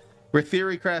deck. We're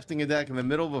theory crafting a deck in the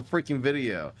middle of a freaking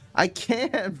video. I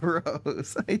can't,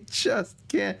 bros. I just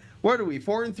can't. What are we,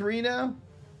 4 and 3 now?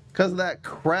 Because of that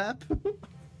crap?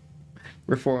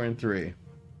 We're 4 and 3.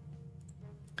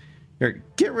 Here,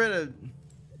 get rid of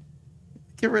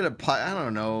I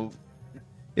don't know.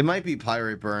 It might be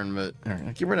Pirate Burn, but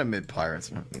get rid of mid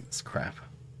pirates. I don't need this crap.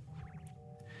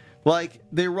 Like,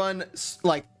 they run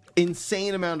like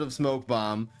insane amount of smoke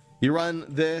bomb. You run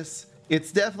this.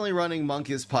 It's definitely running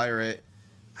Monkey's Pirate.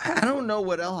 I don't know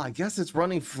what else. I guess it's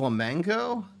running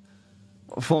Flamenco.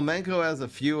 Flamenco has a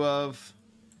few of.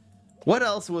 What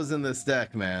else was in this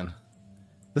deck, man?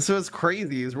 This was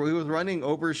crazy. He was running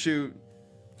Overshoot,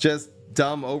 just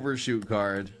dumb Overshoot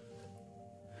card.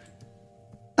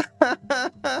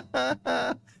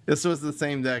 This was the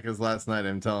same deck as last night,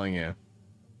 I'm telling you.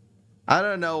 I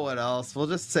don't know what else. We'll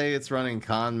just say it's running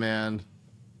Con Man.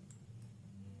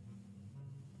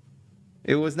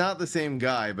 It was not the same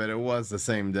guy, but it was the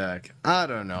same deck. I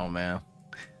don't know, man.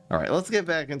 All right, let's get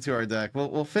back into our deck.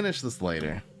 We'll finish this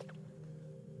later.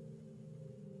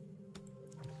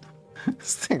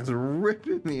 This thing's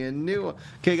ripping me a new one.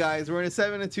 Okay, guys, we're in a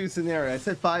 7-2 scenario. I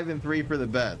said 5 and 3 for the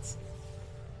bets.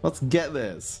 Let's get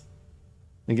this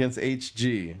against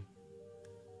HG.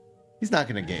 He's not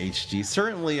going to get HG.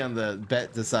 Certainly on the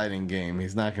bet deciding game,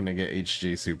 he's not going to get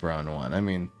HG Super on 1. I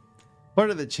mean, what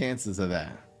are the chances of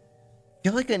that? I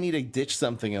feel like I need to ditch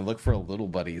something and look for a little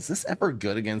buddy. Is this ever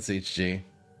good against HG?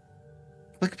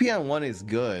 Click P on 1 is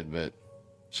good, but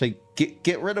should I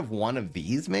get rid of one of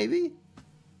these maybe?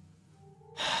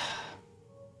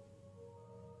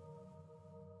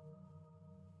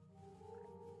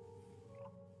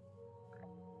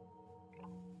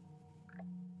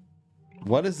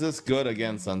 What is this good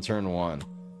against on turn 1? I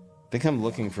think I'm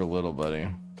looking for little buddy.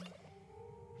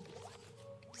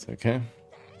 It's okay.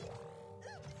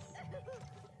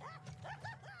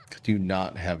 Could you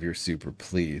not have your super,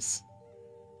 please?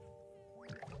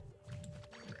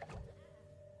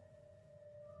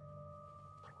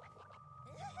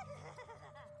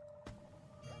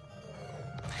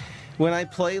 When I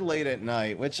play late at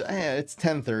night, which it's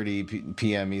 10:30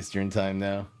 p.m. Eastern time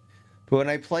now, but when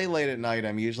I play late at night,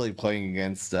 I'm usually playing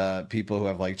against people who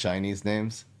have like Chinese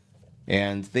names,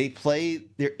 and they play.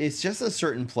 It's just a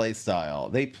certain play style.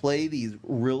 They play these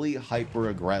really hyper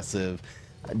aggressive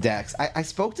decks. I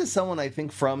spoke to someone, I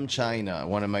think from China,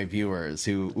 one of my viewers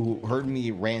who heard me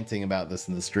ranting about this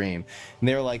in the stream, and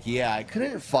they were like, yeah, I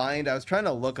couldn't find, I was trying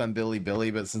to look on Billy,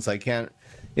 but since I can't,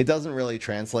 it doesn't really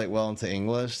translate well into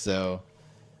English, so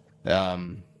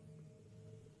I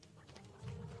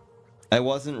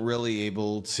wasn't really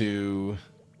able to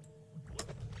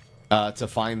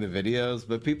find the videos,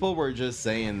 but people were just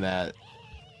saying that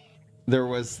there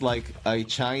was like a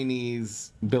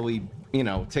Chinese Billy,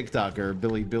 TikToker,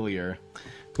 Billy Billier,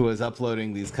 who was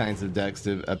uploading these kinds of decks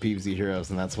to PvZ Heroes,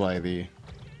 and that's why the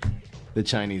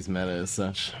Chinese meta is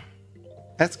such.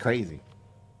 That's crazy.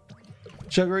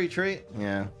 Sugary treat?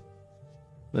 Yeah.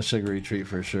 The sugary treat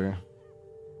for sure.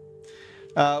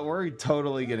 We're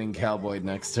totally getting cowboyed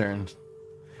next turn.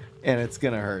 And it's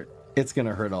gonna hurt. It's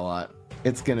gonna hurt a lot.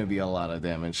 It's gonna be a lot of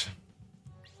damage.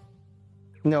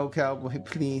 No cowboy,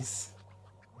 please.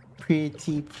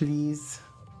 Pretty, please.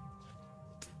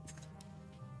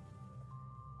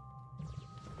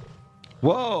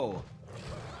 Whoa!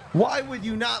 Why would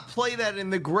you not play that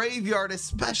in the graveyard,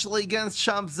 especially against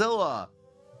Champzilla?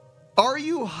 Are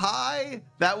you high?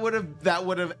 That would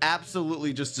have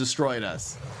absolutely just destroyed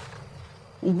us.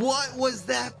 What was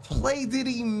that play? Did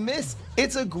he miss?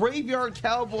 It's a graveyard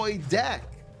cowboy deck.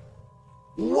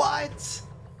 What?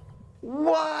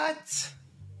 What?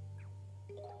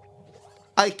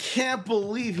 I can't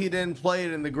believe he didn't play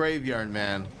it in the graveyard,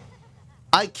 man.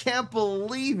 I can't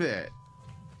believe it.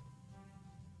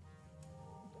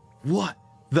 What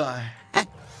the heck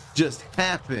just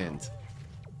happened?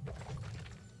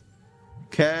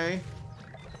 Okay.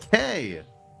 Hey.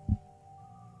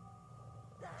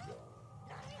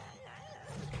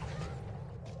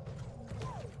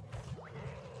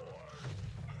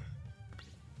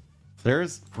 Where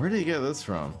did you get this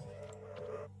from?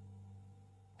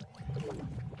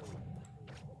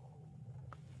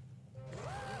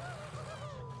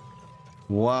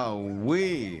 Wow,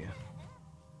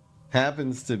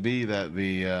 happens to be that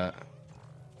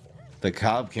the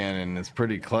Cobb Cannon is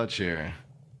pretty clutch here.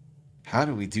 How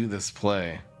do we do this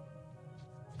play?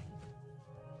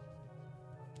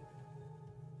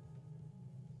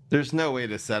 There's no way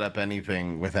to set up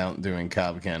anything without doing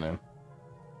Cobb Cannon.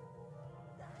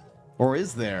 Or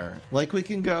is there? Like, we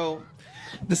can go...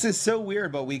 This is so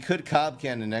weird, but we could Cobb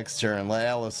Cannon next turn, let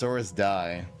Allosaurus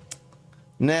die.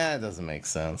 Nah, it doesn't make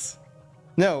sense.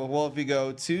 No, well, if you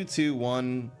go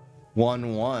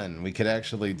 2-2-1-1-1, we could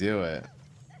actually do it.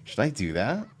 Should I do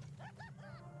that?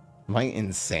 Am I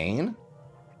insane?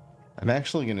 I'm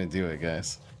actually gonna do it,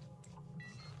 guys.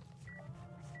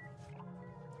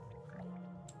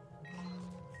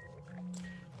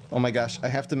 Oh my gosh, I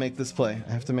have to make this play.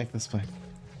 I have to make this play.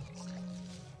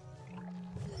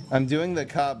 I'm doing the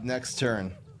Cobb next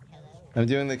turn. I'm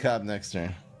doing the Cobb next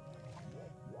turn.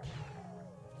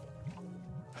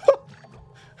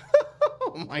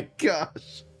 Oh my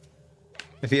gosh.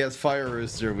 If he has Fire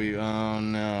Rooster, we... Oh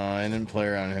no, I didn't play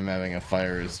around him having a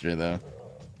Fire Rooster though.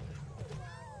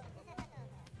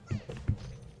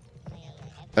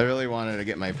 I really wanted to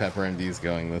get my Pepper MDs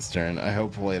going this turn.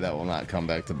 Hopefully that will not come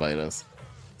back to bite us.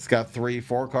 It's got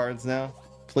 4 cards now.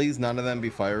 Please none of them be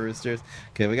Fire Roosters.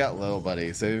 Okay, we got Little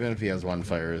Buddy, so even if he has 1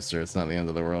 Fire Rooster, it's not the end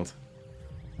of the world.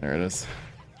 There it is.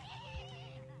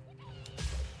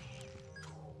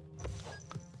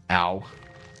 Ow.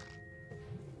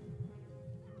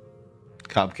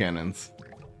 Cobb Cannons.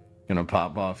 Gonna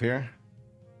pop off here.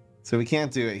 So we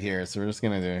can't do it here, so we're just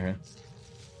gonna do it here.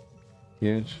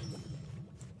 Huge.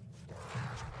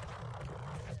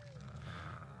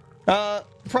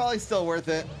 Probably still worth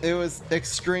it. It was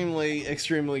extremely,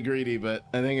 extremely greedy, but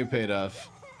I think it paid off.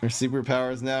 Our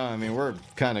superpowers now, I mean, we're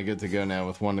kind of good to go now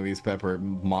with one of these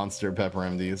monster Pepper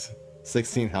MDs.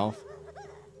 16 health.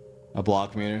 A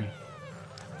block meter.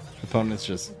 Opponent's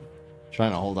just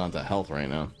trying to hold on to health right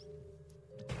now.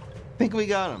 I think we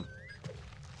got him.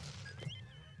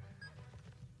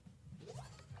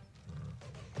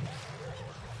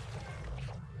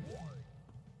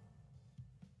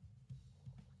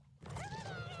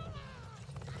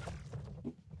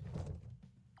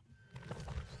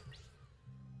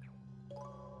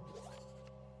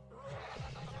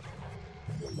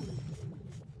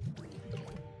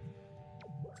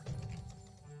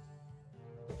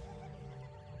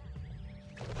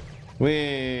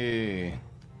 Wee.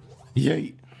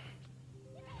 Yay.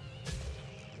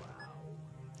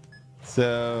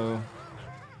 So,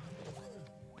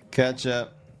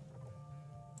 ketchup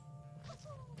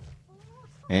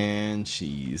and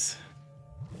cheese.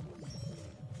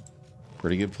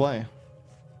 Pretty good play.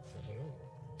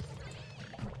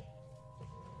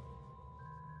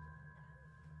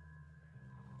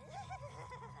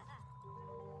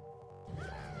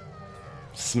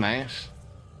 Smash.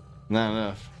 Not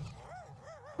enough.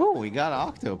 Oh, we got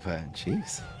Octopet.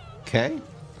 Jeez. Okay.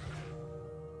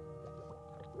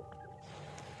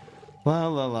 La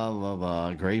la la la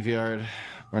la. Graveyard.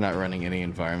 We're not running any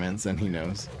environments, and he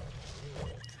knows.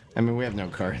 I mean, we have no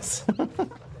cards.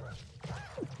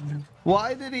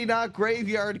 Why did he not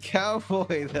Graveyard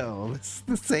Cowboy, though? It's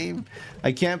the same.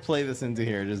 I can't play this into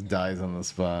here. It just dies on the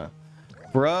spot.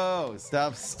 Bro,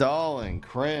 stop stalling.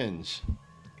 Cringe.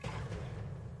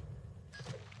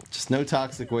 Just no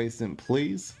toxic wasting,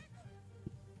 please.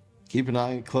 Keep an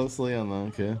eye closely on the...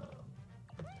 Okay.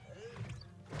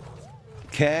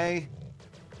 Okay.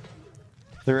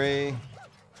 3.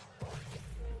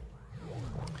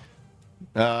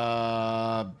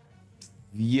 Yeah,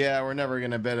 we're never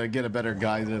gonna get a better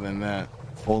geyser than that.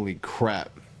 Holy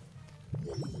crap.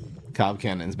 Cobb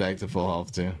Cannon's back to full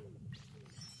health too.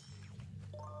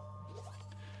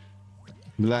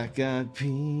 Black Eyed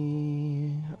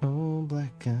Pea, oh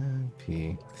Black Eyed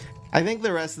Pea. I think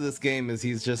the rest of this game is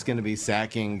he's just going to be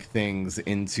sacking things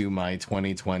into my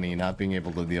 2020, not being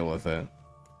able to deal with it.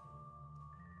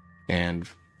 And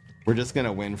we're just going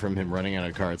to win from him running out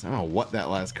of cards. I don't know what that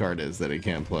last card is that he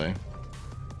can't play.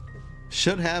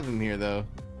 Should have him here, though.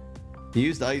 He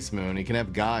used Ice Moon. He can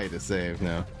have Guy to save.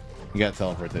 No, he got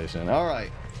teleportation. All right.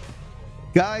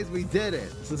 Guys, we did it.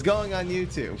 This is going on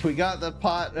YouTube. We got the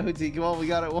pot OT. Well, we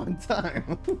got it one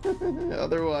time.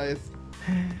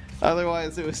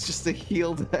 Otherwise, it was just a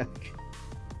heal deck.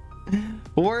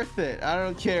 Worth it. I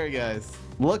don't care, guys.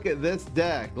 Look at this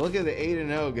deck. Look at the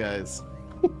 8-0, guys.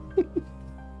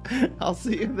 I'll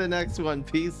see you in the next one.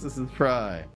 Peace. This is Pry.